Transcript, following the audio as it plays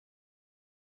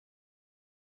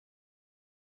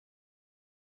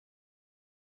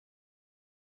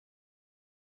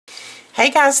Hey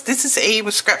guys, this is Eve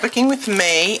with Scrapbooking with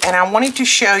me, and I wanted to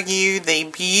show you the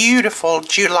beautiful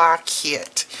July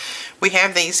kit. We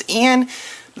have these in.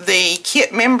 The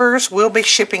kit members will be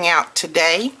shipping out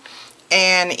today,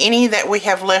 and any that we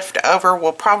have left over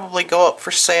will probably go up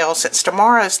for sale. Since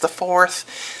tomorrow is the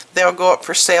 4th, they'll go up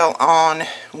for sale on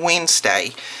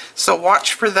Wednesday. So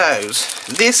watch for those.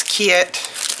 This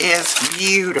kit is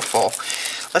beautiful.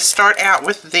 Let's start out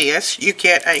with this. You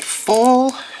get a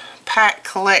full pack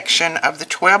collection of the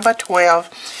 12 by 12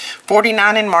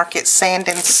 49 in Market Sand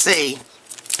and Sea,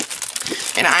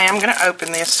 and I am going to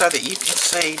open this so that you can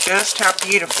see just how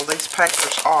beautiful these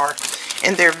papers are.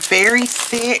 And they're very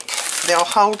thick. They'll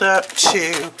hold up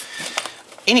to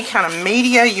any kind of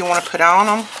media you want to put on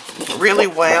them really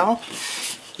well.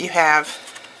 You have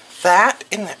that.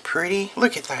 Isn't that pretty?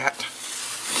 Look at that.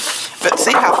 But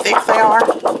see how thick they are?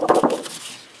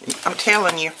 I'm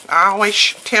telling you, I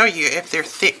always tell you if they're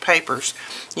thick papers.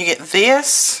 You get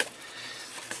this.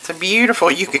 It's a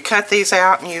beautiful. You could cut these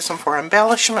out and use them for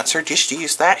embellishments or just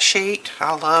use that sheet.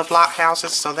 I love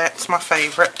lighthouses, so that's my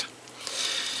favorite.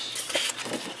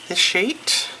 This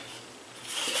sheet.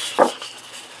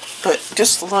 But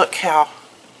just look how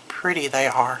pretty they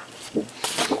are.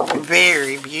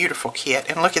 Very beautiful kit.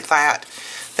 And look at that.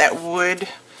 That wood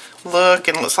look,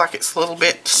 and it looks like it's a little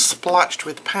bit splotched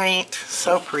with paint.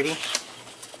 So pretty.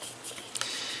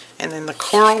 And then the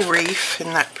coral reef,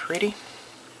 isn't that pretty?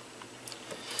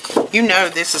 You know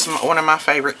this is one of my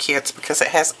favorite kits because it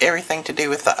has everything to do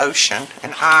with the ocean,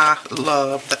 and I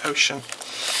love the ocean.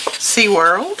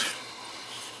 SeaWorld.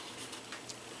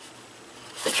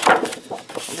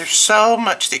 There's so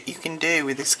much that you can do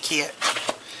with this kit.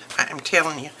 I am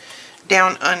telling you.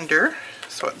 Down Under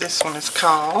is what this one is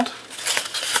called.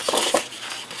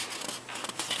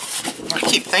 I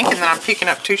keep thinking that I'm picking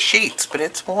up two sheets, but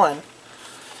it's one.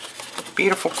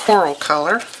 Beautiful coral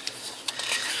color.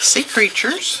 Sea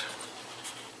creatures.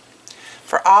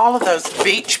 For all of those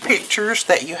beach pictures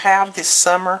that you have this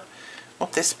summer,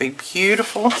 won't this be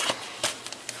beautiful?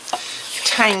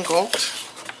 Tangled.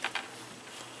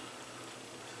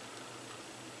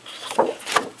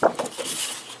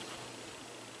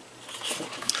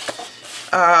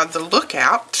 The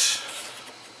Lookout.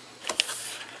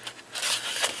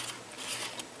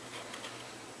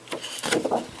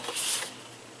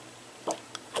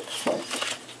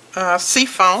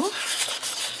 Seafoam.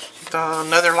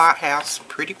 Another lighthouse.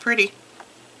 Pretty, pretty.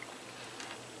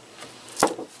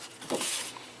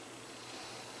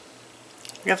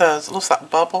 Look at those. It looks like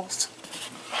bubbles.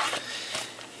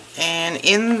 And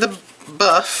in the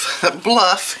bluff,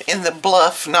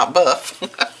 not buff.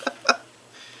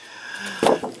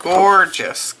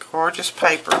 Gorgeous, gorgeous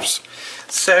papers.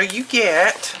 So you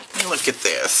get, look at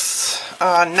this,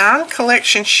 9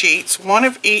 collection sheets, one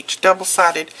of each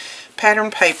double-sided pattern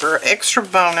paper, extra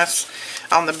bonus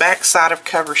on the back side of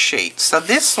cover sheets. So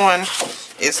this one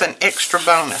is an extra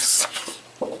bonus.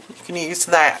 You can use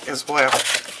that as well.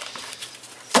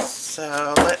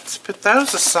 So let's put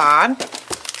those aside.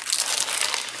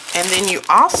 And then you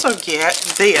also get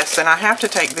this, and I have to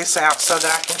take this out so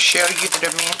that I can show you the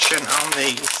dimension on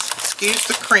these. Excuse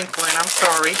the crinkling, I'm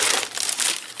sorry.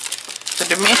 The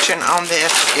dimension on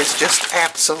this is just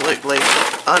absolutely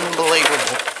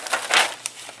unbelievable.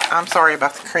 I'm sorry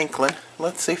about the crinkling.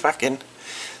 Let's see if I can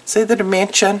see the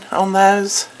dimension on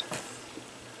those.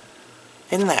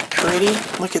 Isn't that pretty?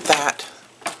 Look at that.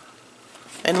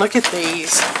 And look at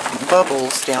these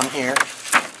bubbles down here.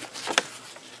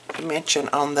 Dimension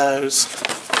on those.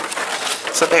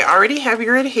 So they already have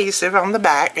your adhesive on the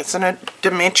back. It's a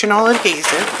dimensional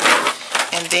adhesive.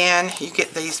 And then you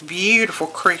get these beautiful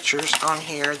creatures on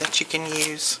here that you can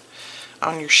use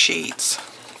on your sheets.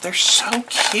 They're so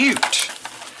cute.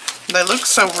 They look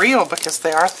so real because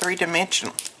they are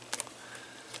 3-dimensional.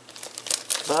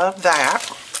 Love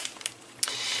that.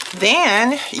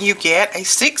 Then you get a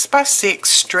 6x6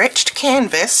 stretched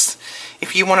canvas.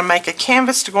 If you want to make a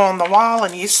canvas to go on the wall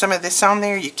and use some of this on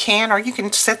there, you can, or you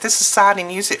can set this aside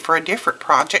and use it for a different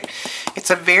project. It's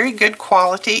a very good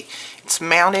quality. It's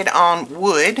mounted on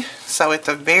wood, so it's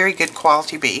a very good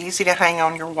quality, but easy to hang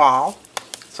on your wall.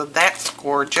 So that's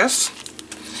gorgeous.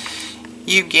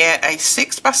 You get a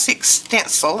 6x6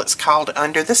 stencil. It's called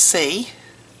Under the Sea.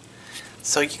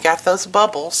 So you got those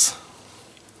bubbles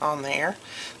on there.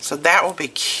 So that will be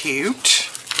cute.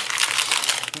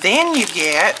 Then you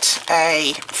get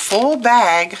a full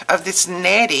bag of this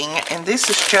netting, and this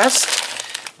is just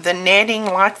the netting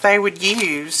like they would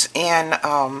use in,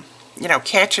 you know,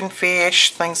 catching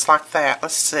fish, things like that.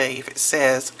 Let's see if it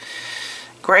says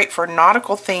Great for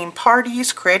nautical themed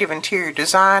parties, creative interior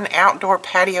design, outdoor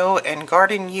patio and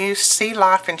garden use, sea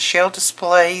life and shell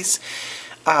displays,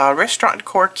 restaurant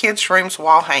decor, kids' rooms,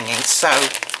 wall hanging. So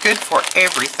good for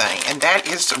everything. And that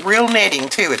is real netting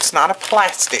too. It's not a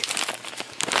plastic.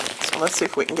 So let's see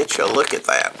if we can get you a look at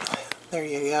that. There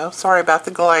you go. Sorry about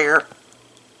the glare.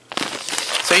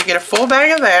 So you get a full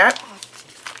bag of that.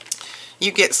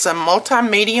 You get some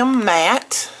multi-medium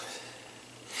mat.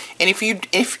 And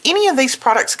if any of these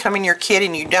products come in your kit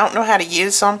and you don't know how to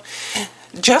use them,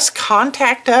 just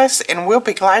contact us and we'll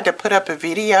be glad to put up a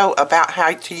video about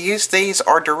how to use these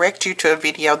or direct you to a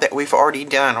video that we've already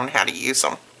done on how to use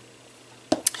them.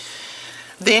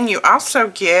 Then you also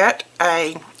get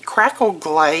a crackle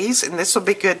glaze, and this will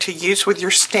be good to use with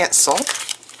your stencil.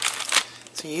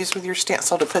 So use with your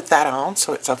stencil to put that on.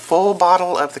 So it's a full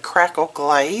bottle of the crackle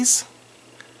glaze.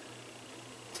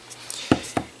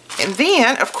 And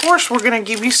then, of course, we're going to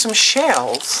give you some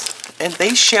shells. And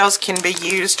these shells can be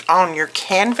used on your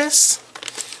canvas,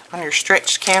 on your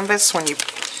stretched canvas. When you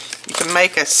can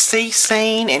make a sea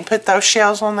scene and put those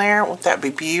shells on there. Won't that be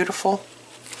beautiful?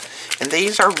 And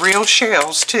these are real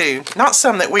shells too. Not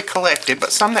some that we collected,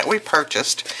 but some that we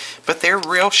purchased. But they're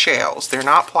real shells. They're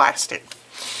not plastic.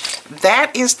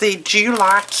 That is the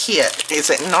July kit. Is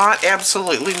it not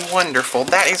absolutely wonderful?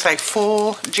 That is a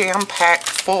full, jam-packed,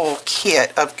 full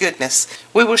kit of goodness.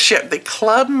 We will ship the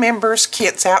club members'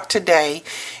 kits out today,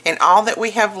 and all that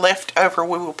we have left over,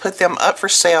 we will put them up for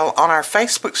sale on our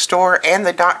Facebook store and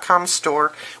the .com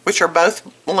store, which are both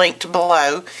linked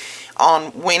below,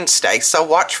 on Wednesday. So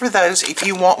watch for those if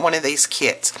you want one of these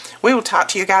kits. We will talk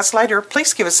to you guys later.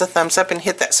 Please give us a thumbs up and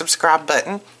hit that subscribe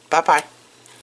button. Bye-bye.